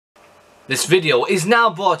This video is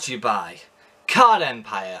now brought to you by Card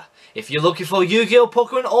Empire. If you're looking for Yu-Gi-Oh,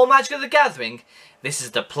 Pokemon or Magic the Gathering, this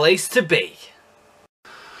is the place to be.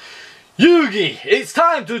 Yugi, it's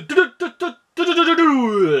time to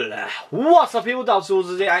What's up people, Dark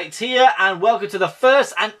here, and welcome to the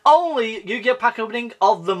first and only Yu-Gi-Oh pack opening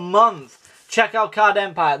of the month. Check out Card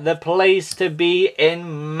Empire, the place to be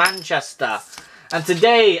in Manchester. And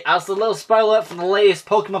today, as a little spoiler from the latest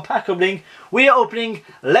Pokemon pack opening, we are opening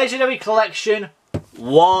Legendary Collection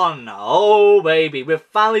 1. Oh baby, we're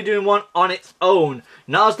finally doing one on its own.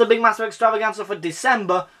 Not as the big massive extravaganza for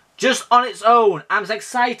December, just on its own. I'm as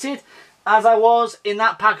excited as I was in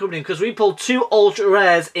that pack opening because we pulled 2 ultra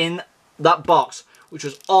rares in that box, which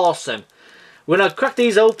was awesome. We're going to crack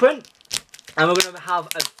these open. And we're going to have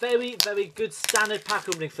a very, very good standard pack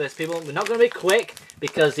opening for this, people. We're not going to be quick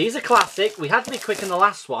because these are classic. We had to be quick in the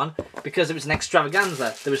last one because it was an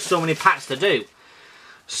extravaganza. There was so many packs to do.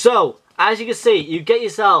 So, as you can see, you get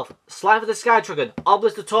yourself Slifer the Sky Dragon,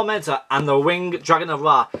 Obelisk the Tormentor, and the Winged Dragon of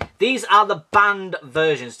Ra. These are the banned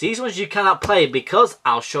versions. These ones you cannot play because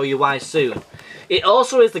I'll show you why soon. It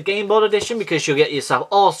also is the Game Board edition because you'll get yourself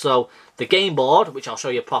also the Game Board, which I'll show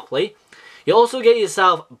you properly. You also get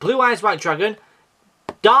yourself Blue Eyes White Dragon,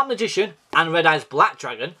 Dark Magician, and Red Eyes Black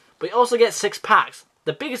Dragon. But you also get 6 packs.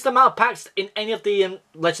 The biggest amount of packs in any of the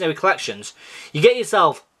Legendary Collections. You get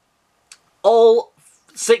yourself all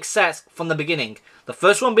 6 sets from the beginning. The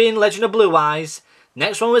first one being Legend of Blue Eyes.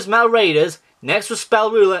 Next one was Metal Raiders. Next was Spell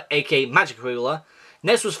Ruler, aka Magic Ruler.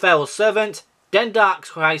 Next was Feral Servant. Then Dark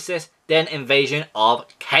Crisis. Then Invasion of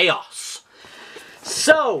Chaos.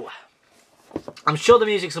 So, I'm sure the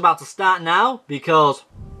music's about to start now because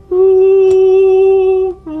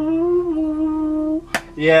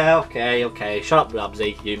yeah, okay, shut up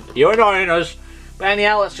Rabsy, you're annoying us. But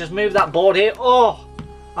anyhow, let's just move that board here. Oh,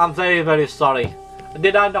 I'm very, very sorry.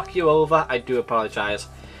 Did I knock you over? I do apologise.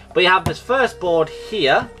 But you have this first board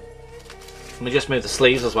here. Let me just move the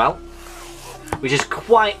sleeves as well, which is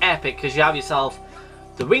quite epic because you have yourself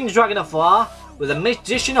the Winged Dragon of Ra with a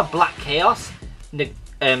Magician of Black Chaos,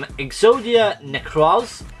 Exodia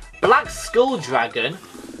Necros, Black Skull Dragon,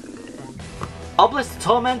 Obelisk the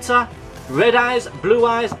Tormentor, Red Eyes, Blue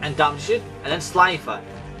Eyes, and Dark Magician, and then Slifer.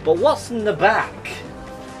 But what's in the back?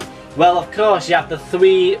 Well, of course, you have the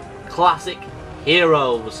 3 classic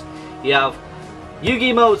heroes. You have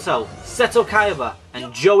Yugi Moto, Seto Kaiba,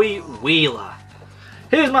 and Joey Wheeler.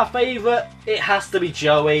 Who's my favourite? It has to be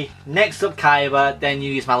Joey. Next up Kaiba, then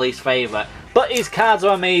Yugi's my least favourite. But his cards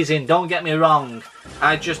are amazing, don't get me wrong.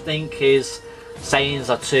 I just think his sayings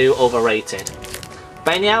are too overrated.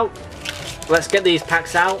 But anyhow, let's get these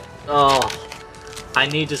packs out. Oh, I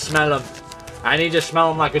need to smell them. I need to smell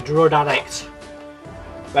them like a drug addict.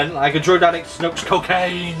 When like a drug addict smokes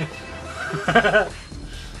cocaine. But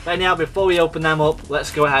anyhow, before we open them up,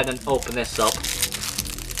 let's go ahead and open this up.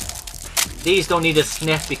 These don't need a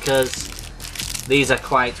sniff because these are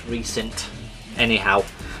quite recent. Anyhow,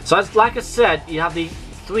 so as like I said, you have the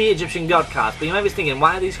 3 Egyptian God cards, but you may be thinking,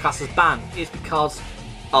 why are these classes banned? It's because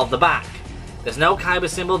of the back. There's no Kaiba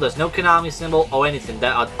symbol, there's no Konami symbol or anything. They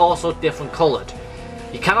are also different coloured.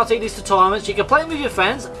 You cannot take these to tournaments. You can play them with your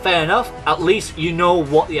friends, fair enough. At least you know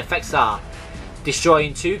what the effects are.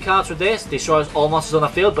 Destroying 2 cards with this destroys all monsters on the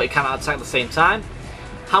field, but you cannot attack at the same time.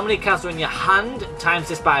 How many cards are in your hand? Times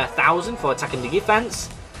this by 1,000 for attacking the defense.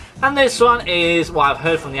 And this one is what I've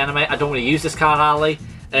heard from the anime. I don't really use this card hardly.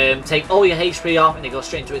 Take all your HP off and it goes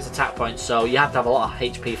straight into its attack point, so you have to have a lot of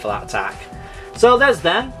HP for that attack. So there's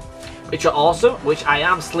them, which are awesome, which I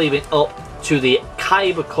am sleeving up to the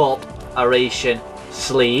Kaiba Corporation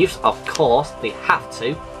sleeves. Of course, they have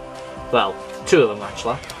to. Well, 2 of them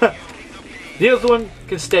actually. The other one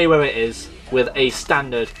can stay where it is with a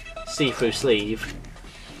standard see-through sleeve.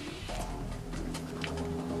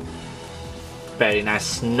 Very nice,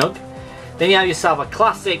 snug. Then you have yourself a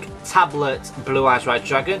classic tablet Blue Eyes White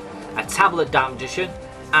Dragon, a tablet Dark Magician,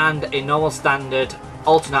 and a normal standard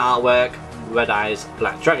alternate artwork Red Eyes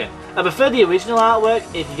Black Dragon. I prefer the original artwork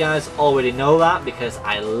if you guys already know that because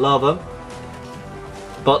I love them.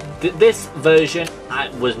 But this version,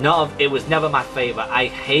 it was never my favourite. I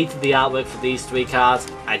hated the artwork for these 3 cards.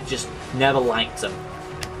 I just never liked them.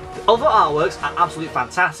 The other artworks are absolutely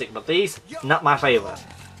fantastic, but these, not my favourite.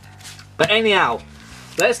 But anyhow,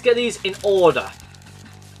 let's get these in order.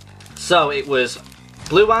 So it was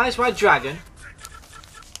Blue Eyes White Dragon,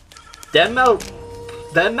 then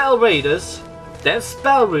Metal Raiders, then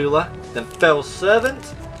Spell Ruler, then Feral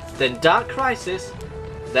Servant, then Dark Crisis,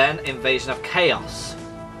 then Invasion of Chaos.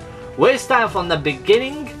 We're starting from the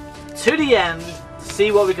beginning to the end to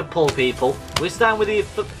see what we can pull, people. We're starting with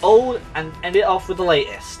the old and end it off with the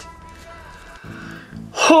latest.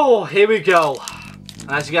 Oh, here we go.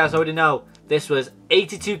 And as you guys already know, this was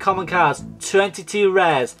 82 common cards, 22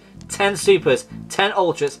 rares, 10 supers, 10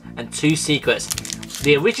 ultras, and 2 secrets.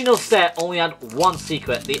 The original set only had 1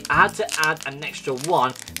 secret. They had to add an extra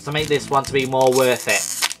 1 to make this one to be more worth it.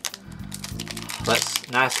 Let's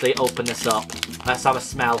nicely open this up. Let's have a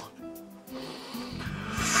smell.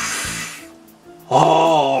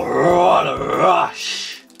 Oh, what a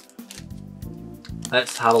rush!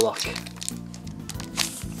 Let's have a look.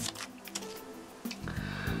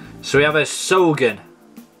 So we have a Shogun,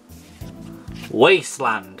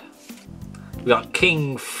 Wasteland, we got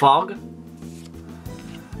King Fog,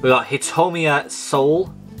 we got Hitomiya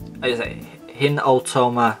Soul, is it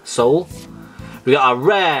Hinotoma Soul, we got a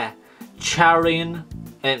rare Charubin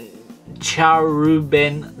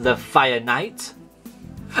the Fire Knight,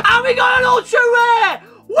 and we got an ultra rare!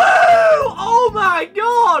 Woo! Oh my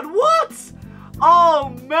god, what?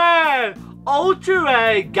 Oh man, ultra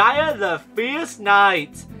rare Gaia the Fierce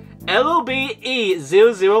Knight.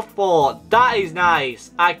 LOBE004, that is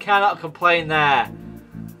nice. I cannot complain there.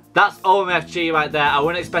 That's OMFG right there. I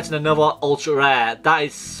wasn't expecting another ultra rare. That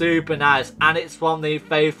is super nice, and it's from the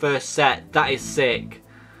very first set. That is sick.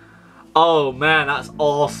 Oh man, that's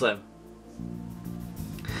awesome.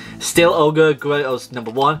 Steel Ogre Grotto's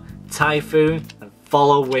 #1, Typhoon, and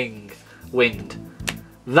Follow Wind.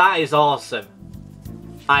 That is awesome.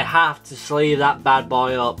 I have to sleeve that bad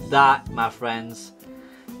boy up. That, my friends,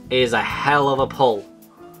 is a hell of a pull.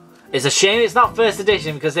 It's a shame it's not first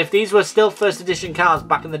edition, because if these were still first edition cards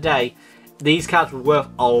back in the day, these cards were worth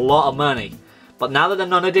a lot of money. But now that they're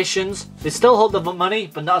non-editions, they still hold the money,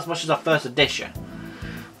 but not as much as a first edition.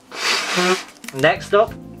 Next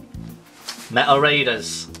up, Metal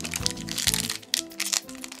Raiders.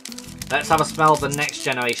 Let's have a smell of the next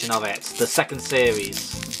generation of it, the second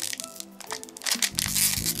series.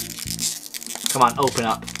 Come on, open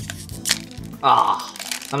up. Ah.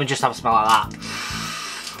 Let me just have a smell like that.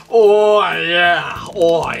 Oh yeah,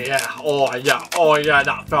 oh yeah, oh yeah, oh yeah,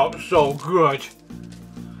 that felt so good.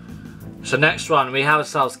 So next one, we have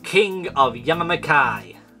ourselves King of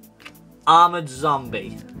Yamamakai, Armored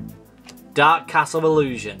Zombie, Dark Castle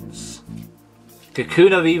Illusions,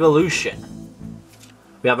 Cocoon of Evolution.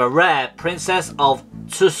 We have a rare Princess of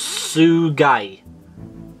Tsugai.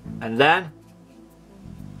 And then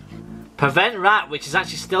Prevent Rat, which is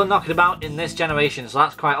actually still knocking about in this generation, so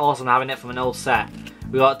that's quite awesome having it from an old set.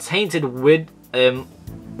 We got Tainted Wisdom,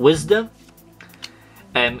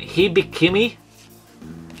 Hibikimi,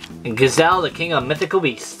 and Gazelle, the King of Mythical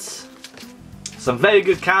Beasts. Some very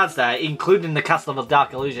good cards there, including the Castle of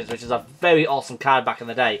Dark Illusions, which is a very awesome card back in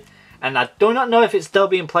the day. And I do not know if it's still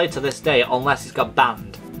being played to this day, unless it's got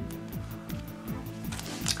banned.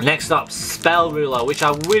 Next up, Spell Ruler, which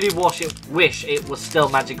I really wish it was still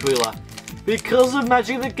Magic Ruler. Because of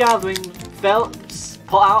Magic the Gathering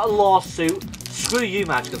put out a lawsuit. Screw you,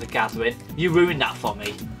 Magic the Gathering. You ruined that for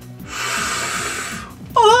me.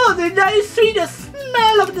 Oh, the nice sweet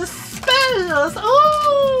smell of the spells.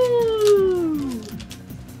 Oh!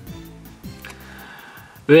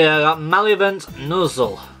 We got Malevolent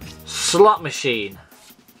Nuzzle, Slot Machine,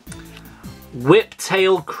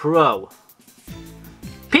 Whiptail Crow,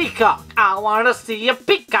 Peacock, I wanna see a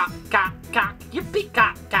peacock, cock, cock, you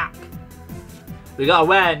peacock, cock. We got a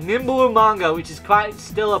rare Nimble Manga, which is quite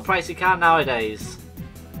still a pricey card nowadays.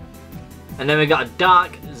 And then we got a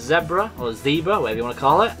Dark Zebra, or Zebra, whatever you want to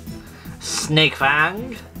call it. Snake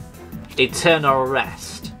Fang, Eternal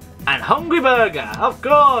Rest, and Hungry Burger. Of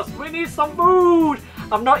course, we need some food.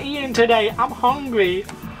 I'm not eating today, I'm hungry.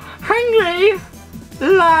 Hungry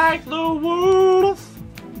like the wolf.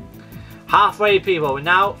 Halfway people, we're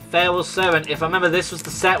now Farewell Servant. If I remember, this was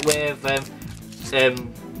the set with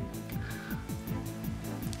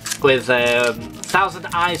Thousand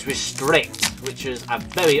Eyes Restrict, which is a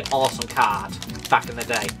very awesome card back in the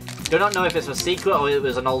day. Do not know if it's a secret or it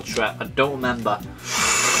was an ultra. I don't remember.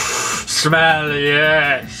 Smell,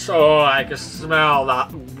 yes. Oh, I can smell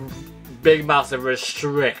that big massive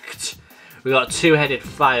Restrict. We got a two-headed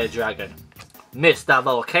fire dragon, Mr.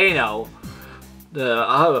 Volcano,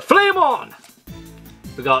 the Flame On.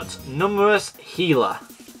 We got Numerous Healer.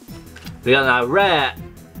 We got a rare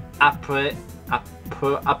Appropriate.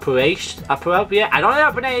 I don't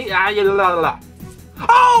know.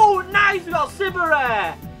 Oh, nice! We got super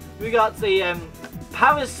rare. We got the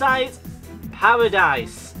Parasite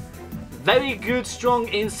Paradise. Very good, strong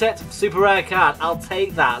insect super rare card. I'll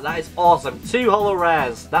take that. That is awesome. 2 holo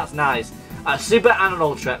rares. That's nice. A super and an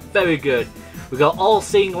ultra. Very good. We got All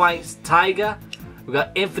Seeing White Tiger. We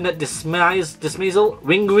got Infinite Dismissal,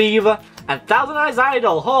 Ring Reaver, and Thousand Eyes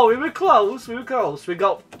Idol. Oh, we were close. We were close. We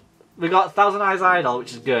got we got Thousand Eyes Idol,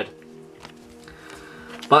 which is good.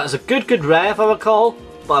 But it's a good rare if I recall,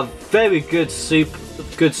 but a very good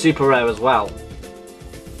super rare as well.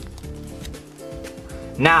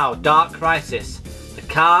 Now, Dark Crisis. The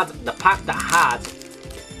pack that had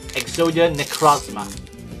Yugioh Necrozma.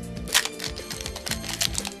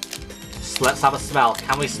 So let's have a smell.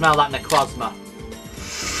 Can we smell that Necrozma?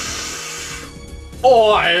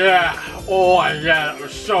 Oh yeah, that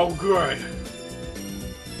was so good.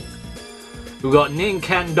 We've got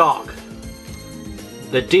Ninken Dog.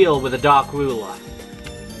 The Deal with the Dark Ruler.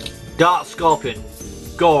 Dark Scorpion.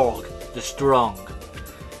 Gorg the Strong.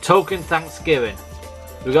 Token Thanksgiving.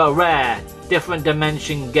 We've got a rare Different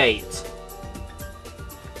Dimension Gate.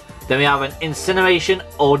 Then we have an Incineration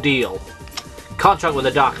Ordeal. Contract with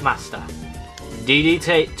the Dark Master. DD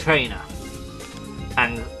Trainer.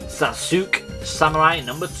 And Sasuke Samurai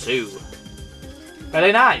number 2.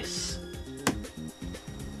 Very nice.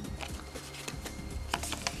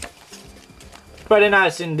 Very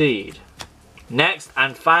nice indeed. Next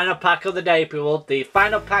and final pack of the day, people. The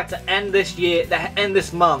final pack to end this year, to end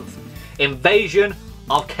this month. Invasion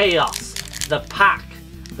of Chaos. The pack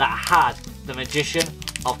that had the Magician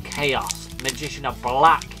of Chaos. Magician of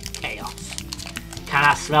Black Chaos. Can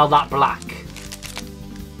I smell that black?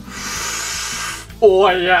 Oh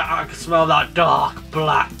yeah, I can smell that dark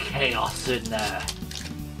black chaos in there.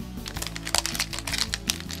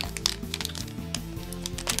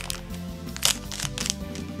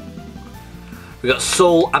 We got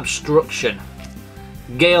Soul Obstruction,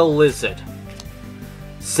 Gale Lizard,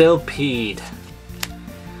 Silpede,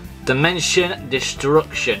 Dimension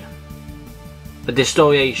Destruction, a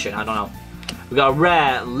Distoriation, I don't know. We got a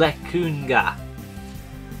rare Lekunga.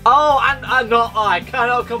 Oh, and I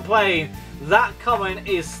cannot complain. That common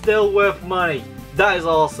is still worth money. That is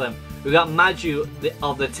awesome. We got Maju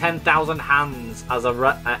of the 10,000 Hands as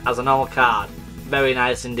a normal card. Very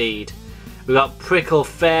nice indeed. We got Prickle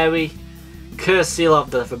Fairy, Curse Seal of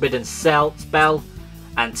the Forbidden Spell,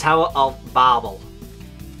 and Tower of Babel.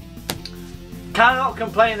 Cannot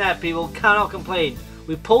complain there, people. Cannot complain.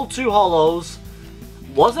 We pulled 2 holos.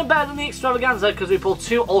 Wasn't better than the Extravaganza because we pulled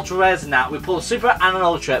 2 ultra rares in that. We pulled a super and an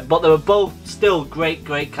ultra, but they were both still great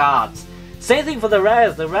cards. Same thing for the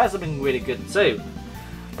rares. The rares have been really good too.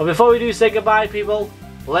 But before we do say goodbye, people,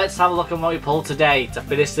 let's have a look at what we pulled today to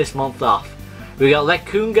finish this month off. We got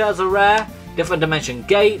Lekunga as a rare, Different Dimension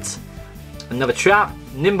Gate, another trap,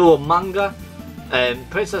 Nimble Manga,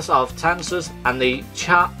 Princess of Tansas, and the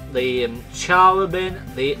Charabin,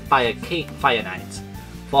 the Fire Knight.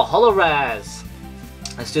 For holo rares,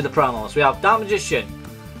 let's do the promos. We have Dark Magician,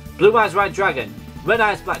 Blue Eyes White Dragon, Red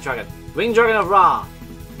Eyes Black Dragon, Winged Dragon of Ra,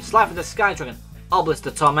 Slife of the Sky Dragon, Obelisk the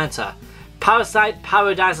Tormentor, Parasite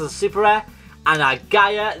Paradise as a super rare, and a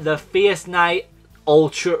Gaia the Fierce Knight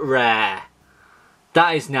ultra rare.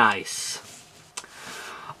 That is nice.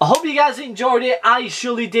 I hope you guys enjoyed it. I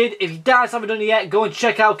surely did. If you guys haven't done it yet, go and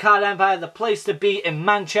check out Card Empire, the place to be in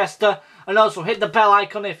Manchester. And also hit the bell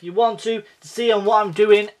icon if you want to see what I'm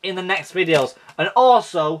doing in the next videos. And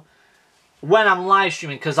also, when I'm live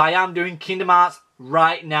streaming, because I am doing Kingdom Hearts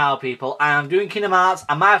right now, people. I am doing Kingdom Hearts.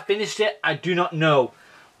 I might have finished it. I do not know.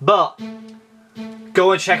 But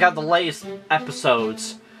go and check out the latest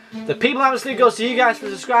episodes. The people obviously go to you guys for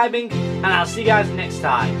subscribing. And I'll see you guys next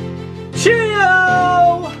time.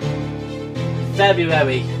 Cheerio!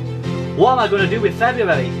 February. What am I going to do with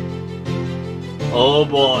February? Oh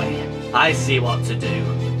boy. I see what to do.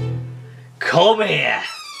 Come here.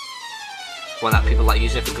 Well, that people like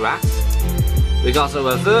using it for grass. We got a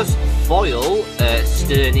reverse foil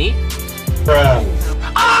Sterny.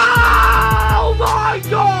 Oh my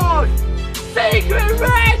god! Secret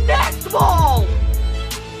Red Next Ball!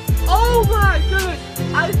 Oh my goodness!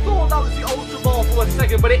 I thought that was the Ultra Ball for a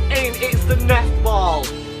second, but it ain't. It's the Nest Ball.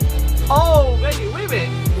 Oh, wait a minute.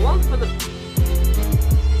 One for the...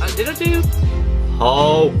 did I do...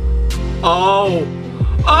 Oh! Oh!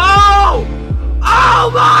 Oh!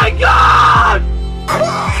 Oh my god!